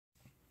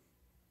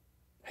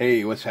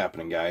Hey, what's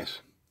happening, guys?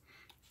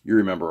 You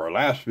remember our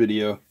last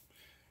video.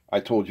 I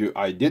told you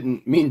I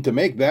didn't mean to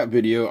make that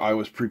video. I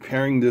was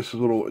preparing this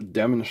little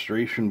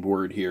demonstration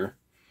board here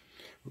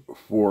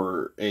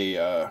for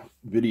a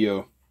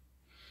video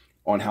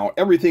on how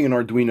everything in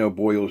Arduino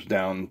boils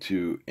down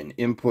to an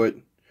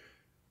input,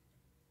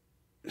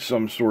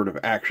 some sort of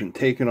action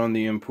taken on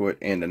the input,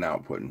 and an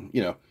output.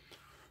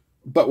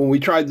 But when we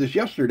tried this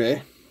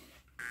yesterday,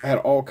 I had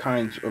all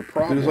kinds of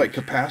problems. It was like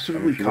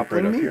capacitively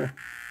coupling right up here.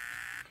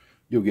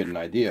 You'll get an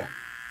idea.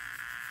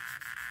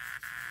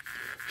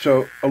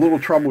 So a little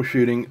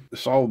troubleshooting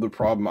solved the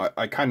problem.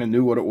 I kind of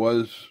knew what it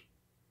was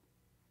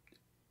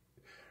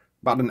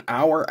about an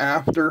hour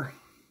after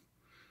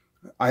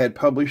I had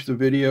published the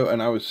video,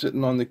 and I was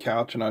sitting on the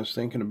couch and I was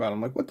thinking about it.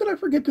 I'm like, what did I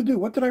forget to do?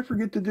 What did I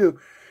forget to do?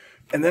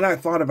 And then I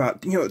thought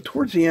about,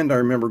 towards the end, I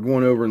remember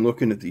going over and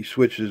looking at these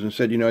switches and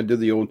said, I did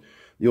the old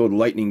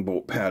lightning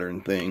bolt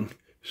pattern thing.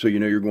 So,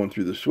 you're going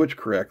through the switch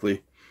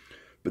correctly.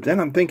 But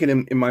then I'm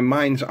thinking in my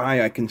mind's eye,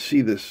 I can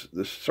see this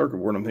circuit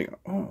board. I'm thinking,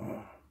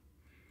 oh,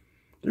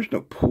 there's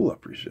no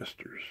pull-up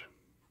resistors.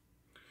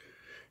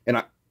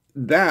 And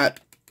that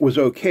was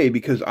okay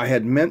because I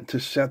had meant to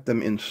set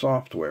them in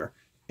software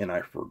and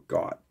I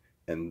forgot.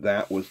 And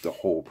that was the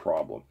whole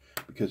problem.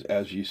 Because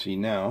as you see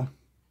now,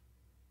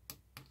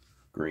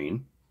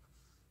 green,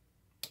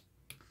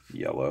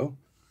 yellow,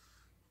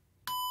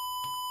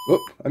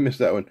 whoop, I missed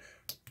that one,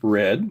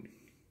 red,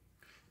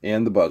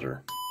 and the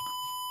buzzer.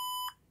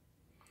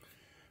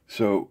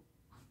 So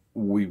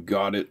we've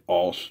got it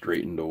all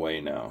straightened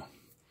away now.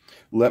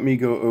 Let me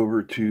go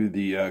over to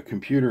the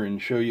computer and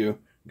show you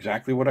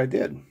exactly what I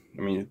did.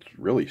 I mean, it's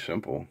really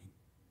simple.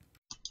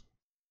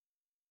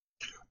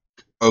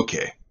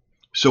 Okay,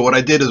 so what I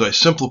did is I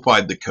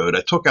simplified the code.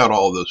 I took out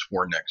all of those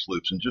 4 next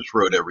loops and just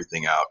wrote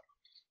everything out,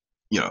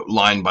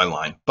 line by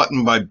line,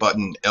 button by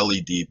button,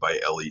 LED by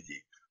LED.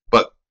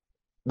 But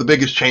the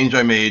biggest change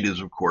I made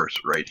is, of course,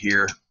 right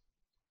here,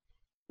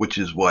 which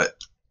is what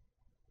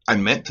I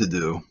meant to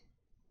do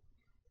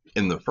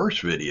in the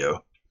first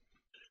video,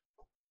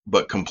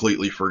 but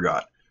completely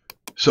forgot.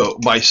 So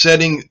by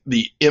setting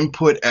the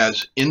input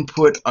as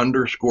input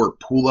underscore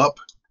pull up,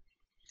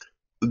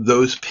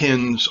 those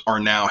pins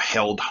are now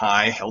held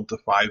high, held to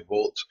 5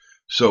 volts.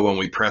 So when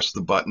we press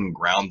the button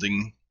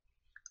grounding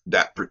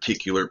that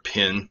particular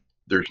pin,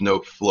 there's no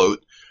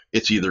float.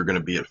 It's either going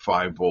to be at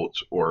 5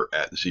 volts or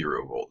at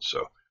 0 volts.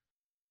 So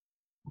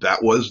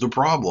that was the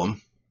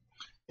problem,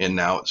 and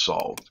now it's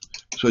solved.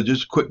 So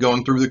just quit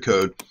going through the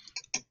code.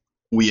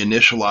 We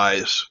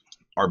initialize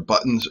our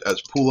buttons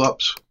as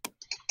pull-ups.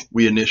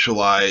 We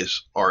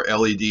initialize our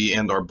LED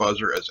and our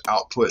buzzer as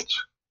outputs.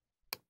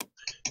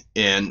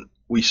 And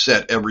we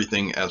set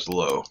everything as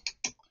low.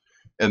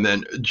 And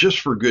then just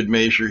for good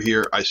measure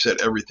here, I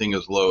set everything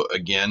as low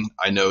again.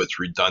 I know it's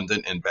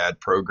redundant and bad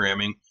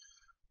programming,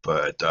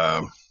 but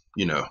I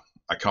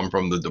come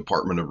from the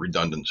Department of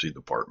Redundancy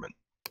department.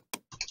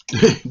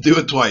 Do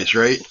it twice,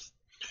 right?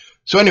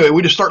 So anyway,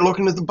 we just start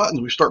looking at the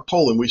buttons. We start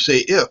polling. We say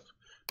if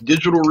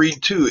digital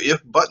read 2,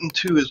 if button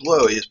 2 is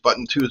low, if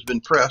button 2 has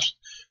been pressed,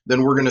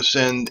 then we're going to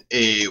send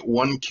a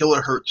 1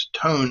 kilohertz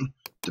tone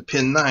to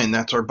pin 9.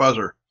 That's our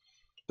buzzer.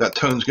 That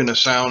tone's going to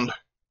sound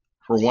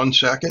for 1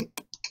 second,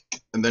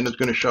 and then it's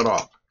going to shut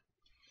off.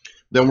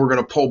 Then we're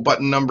going to pull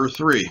button number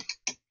 3.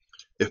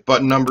 If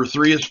button number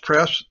 3 is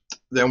pressed,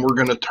 then we're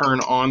going to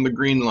turn on the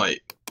green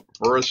light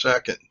for a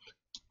second.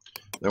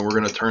 Then we're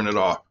going to turn it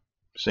off.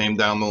 Same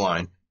down the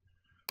line.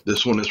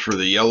 This one is for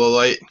the yellow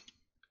light,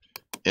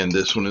 and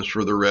this one is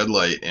for the red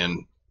light.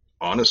 And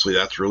honestly,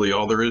 that's really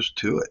all there is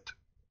to it.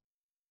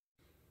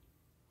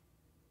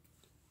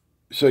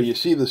 So you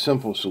see the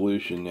simple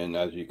solution, and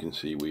as you can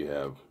see, we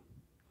have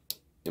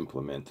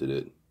implemented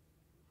it.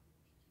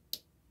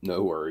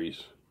 No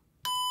worries.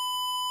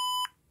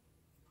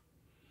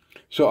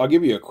 So I'll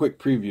give you a quick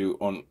preview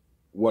on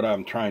what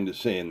I'm trying to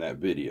say in that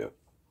video,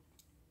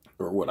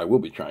 or what I will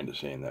be trying to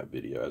say in that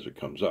video as it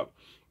comes up.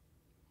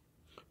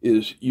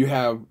 Is you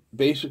have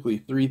basically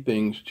 3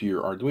 things to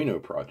your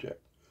Arduino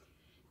project.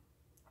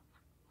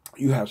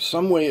 You have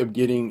some way of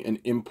getting an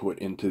input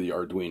into the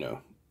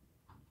Arduino.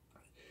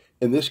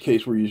 In this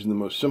case, we're using the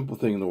most simple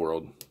thing in the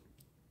world,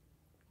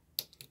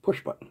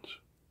 push buttons.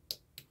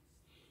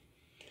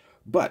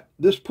 But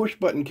this push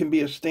button can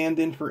be a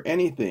stand-in for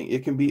anything.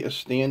 It can be a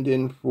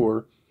stand-in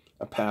for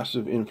a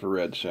passive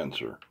infrared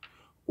sensor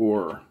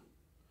or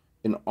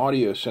an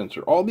audio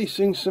sensor. All these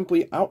things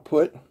simply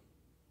output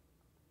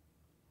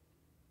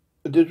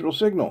a digital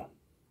signal.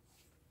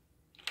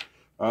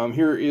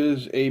 Here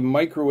is a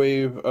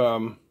microwave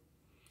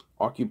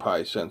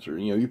occupy sensor.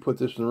 You put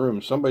this in the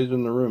room, somebody's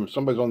in the room,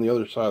 somebody's on the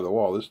other side of the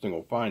wall, this thing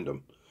will find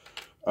them.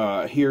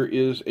 Here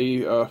is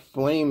a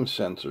flame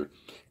sensor.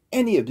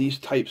 Any of these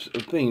types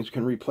of things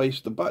can replace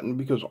the button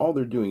because all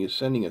they're doing is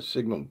sending a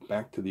signal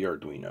back to the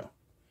Arduino.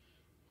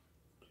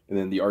 And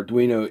then the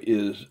Arduino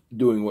is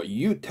doing what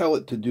you tell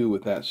it to do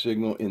with that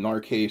signal. In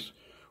our case,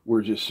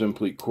 we're just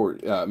simply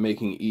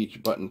making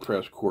each button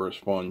press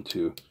correspond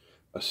to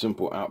a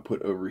simple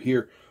output over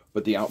here.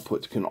 but the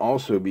outputs can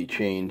also be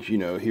changed. You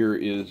know, here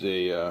is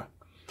a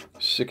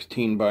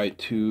 16 by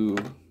 2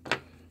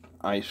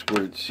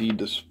 I2C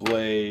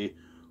display,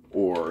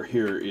 or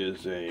here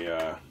is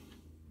a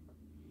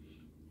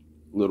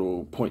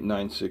little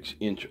 0.96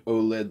 inch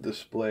OLED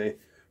display.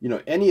 You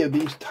know, any of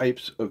these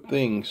types of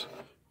things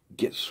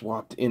get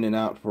swapped in and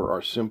out for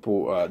our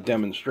simple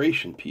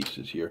demonstration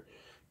pieces here.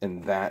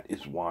 And that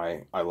is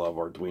why I love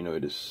Arduino.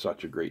 It is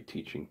such a great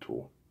teaching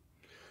tool.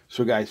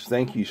 So guys,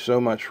 thank you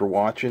so much for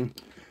watching.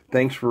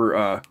 Thanks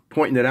for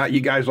pointing it out.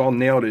 You guys all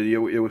nailed it. It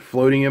was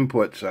floating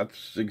inputs.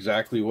 That's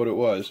exactly what it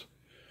was.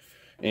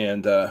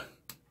 And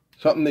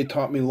something they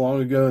taught me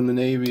long ago in the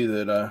Navy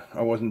that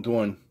I wasn't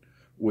doing,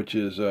 which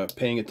is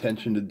paying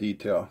attention to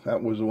detail.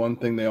 That was the one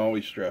thing they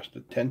always stressed,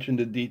 attention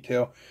to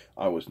detail.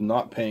 I was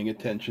not paying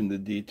attention to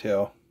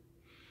detail,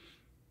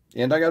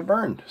 and I got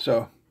burned.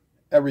 So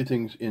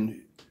everything's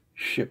in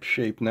ship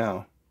shape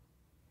now.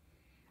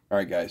 All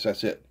right, guys,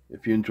 that's it.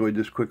 If you enjoyed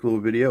this quick little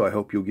video, I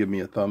hope you'll give me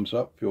a thumbs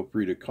up. Feel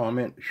free to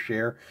comment,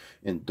 share,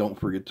 and don't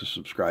forget to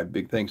subscribe.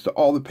 Big thanks to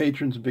all the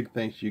patrons. Big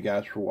thanks to you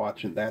guys for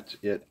watching. That's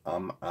it.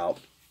 I'm out.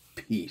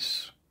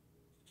 Peace.